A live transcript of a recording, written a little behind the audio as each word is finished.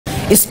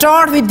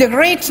Start with the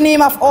great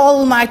name of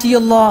Almighty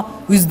Allah,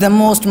 who is the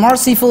most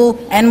merciful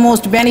and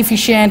most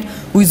beneficent,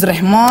 who is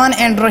Rahman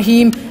and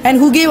Rahim, and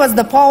who gave us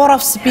the power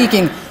of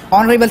speaking.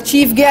 Honorable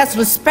chief guests,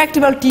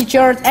 respectable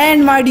teachers,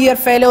 and my dear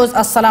fellows,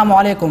 Assalamu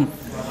alaikum.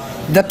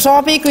 The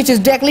topic which is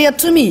declared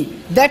to me,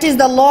 that is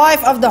the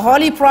life of the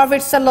Holy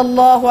Prophet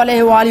sallallahu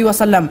alaihi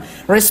wasallam.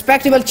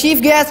 Respectable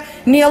chief guests,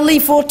 nearly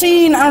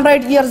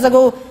 1400 years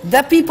ago,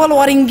 the people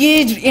were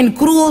engaged in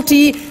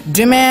cruelty,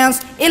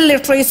 demands,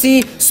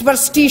 illiteracy,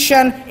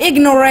 superstition,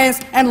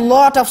 ignorance, and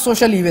lot of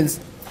social evils.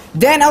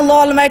 Then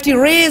Allah Almighty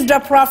raised a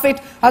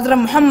prophet,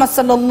 Hazrat Muhammad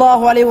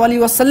sallallahu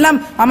alaihi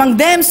wasallam, among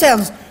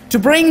themselves to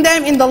bring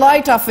them in the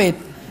light of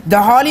faith. The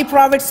Holy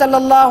Prophet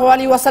sallallahu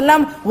alaihi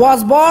wasallam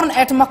was born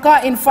at Makkah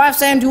in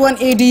 571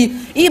 AD.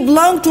 He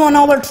belonged to a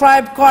noble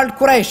tribe called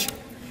Quraysh.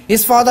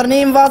 His father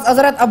name was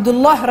Hazrat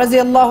Abdullah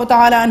raziyallahu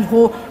ta'ala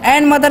anhu,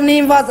 and mother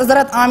name was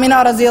Hazrat Amina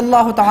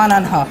raziyallahu ta'ala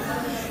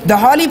anha. The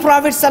Holy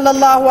Prophet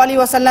sallallahu alaihi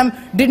wasallam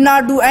did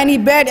not do any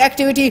bad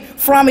activity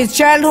from his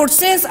childhood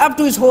since up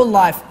to his whole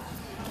life.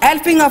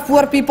 Helping of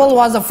poor people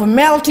was a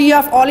formality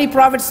of Holy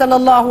Prophet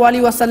sallallahu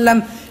alaihi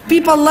wasallam.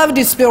 People loved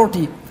his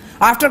purity.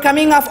 After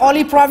coming of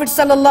Holy Prophet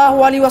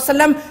sallallahu alaihi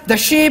wasallam, the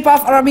shape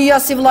of Arabia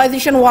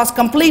civilization was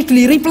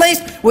completely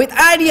replaced with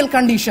ideal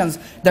conditions.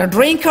 The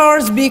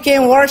drinkers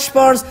became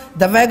worshippers,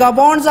 the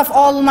vagabonds of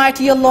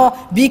Almighty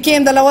Allah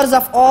became the lovers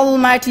of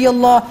Almighty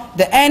Allah,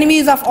 the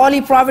enemies of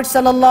Holy Prophet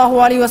sallallahu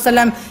alaihi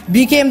wasallam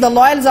became the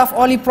loyals of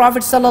Holy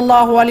Prophet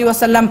sallallahu alaihi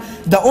wasallam,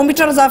 the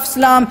omiters of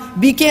Islam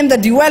became the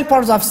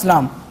developers of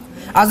Islam.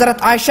 Hazrat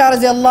Aisha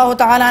radiallahu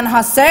ta'ala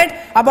anha said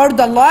about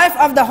the life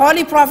of the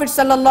Holy Prophet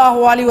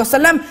sallallahu alaihi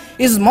wasallam,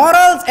 his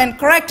morals and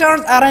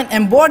characters are an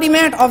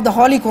embodiment of the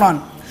Holy Quran.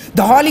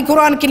 The Holy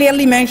Quran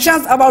clearly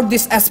mentions about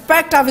this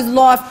aspect of his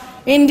life.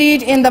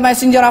 Indeed, in the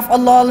Messenger of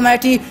Allah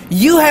Almighty,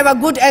 you have a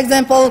good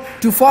example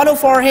to follow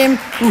for him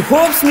who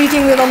hopes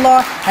meeting with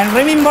Allah and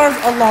remembers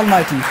Allah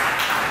Almighty.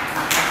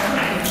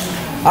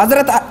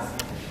 Hazrat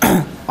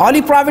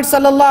Holy Prophet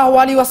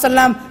sallallahu alaihi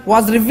wasallam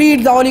was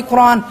revealed the Holy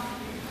Quran.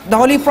 The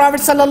Holy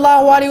Prophet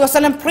sallallahu alaihi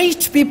wasallam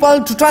preached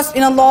people to trust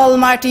in Allah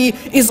Almighty.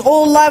 His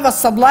whole life was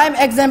sublime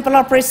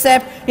exemplar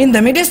precept in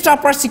the midst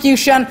of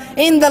persecution,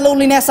 in the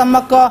loneliness of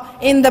Makkah,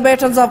 in the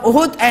battles of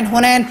Uhud and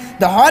Hunain.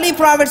 The Holy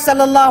Prophet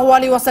sallallahu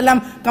alaihi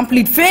wasallam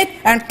complete faith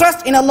and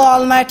trust in Allah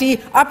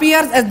Almighty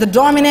appears as the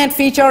dominant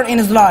feature in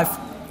his life.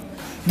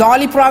 The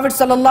Holy Prophet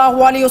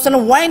sallallahu alaihi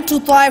wasallam went to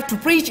Taib to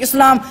preach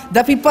Islam.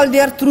 The people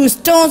there threw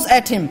stones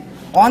at him.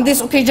 On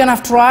this occasion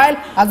of trial,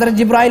 Hazrat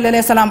Jibreel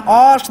alayhi salam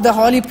asked the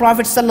Holy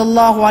Prophet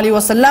sallallahu alaihi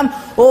wasallam,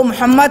 "O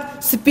Muhammad,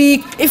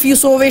 speak, if you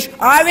so wish,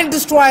 I will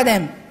destroy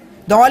them."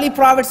 The Holy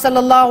Prophet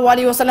sallallahu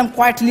alaihi wasallam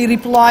quietly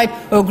replied,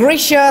 "O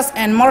gracious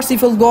and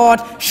merciful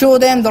God, show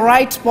them the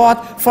right path,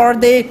 for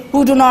they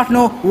who do not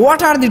know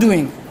what are they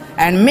doing,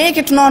 and make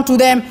it known to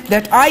them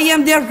that I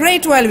am their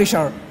great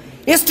well-wisher."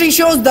 History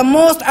shows the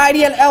most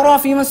ideal era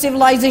of human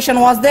civilization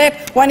was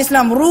that when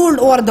Islam ruled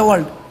over the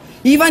world.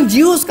 Even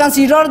Jews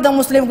considered the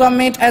Muslim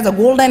government as a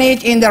golden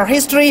age in their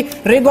history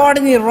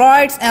regarding the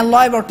rights and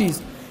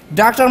liberties.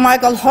 Dr.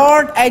 Michael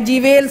Hart,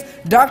 H.G. Wells,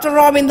 Dr.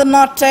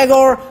 Rabindranath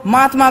Tagore,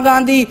 Mahatma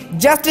Gandhi,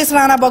 Justice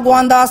Rana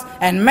Bhagwandas,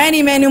 and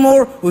many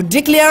more who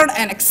declared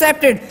and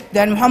accepted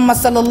that Muhammad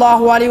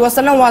sallallahu alaihi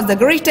wasallam was the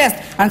greatest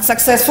and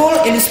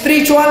successful in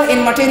spiritual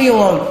and material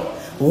world.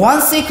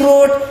 One Sikh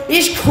wrote,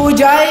 "Ishq ho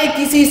jaye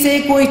kisi se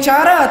koi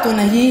chara to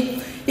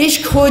nahi,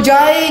 ishq ho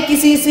jaye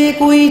kisi se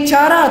koi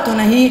chara to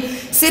nahi,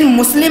 सिर्फ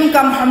मुस्लिम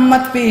का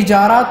मोहम्मद पे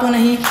इजारा तो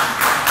नहीं."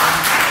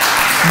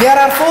 There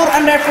are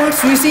 400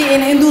 poets we see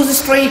in Hindu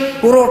history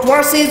who wrote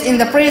verses in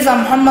the praise of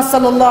Muhammad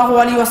sallallahu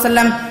alaihi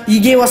wasallam. He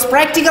gave us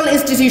practical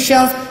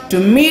institutions to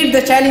meet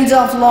the challenges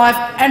of life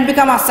and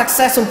become a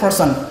successful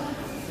person.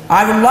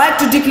 I would like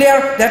to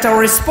declare that our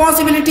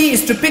responsibility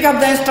is to pick up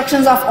the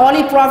instructions of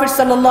Holy Prophet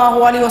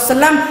sallallahu alaihi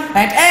wasallam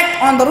and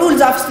act on the rules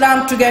of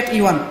Islam to get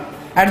even.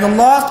 At the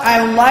last,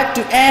 I would like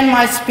to end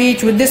my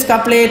speech with this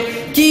couplet: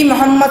 कि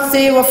मोहम्मद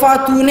से वफा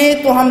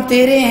तूने तो हम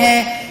तेरे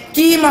हैं,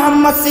 कि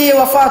मोहम्मद से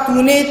वफा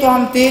तूने तो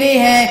हम तेरे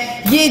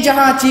हैं, ये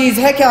जहां चीज़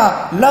है क्या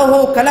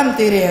लौहो कलम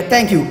तेरे है.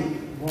 Thank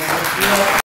you.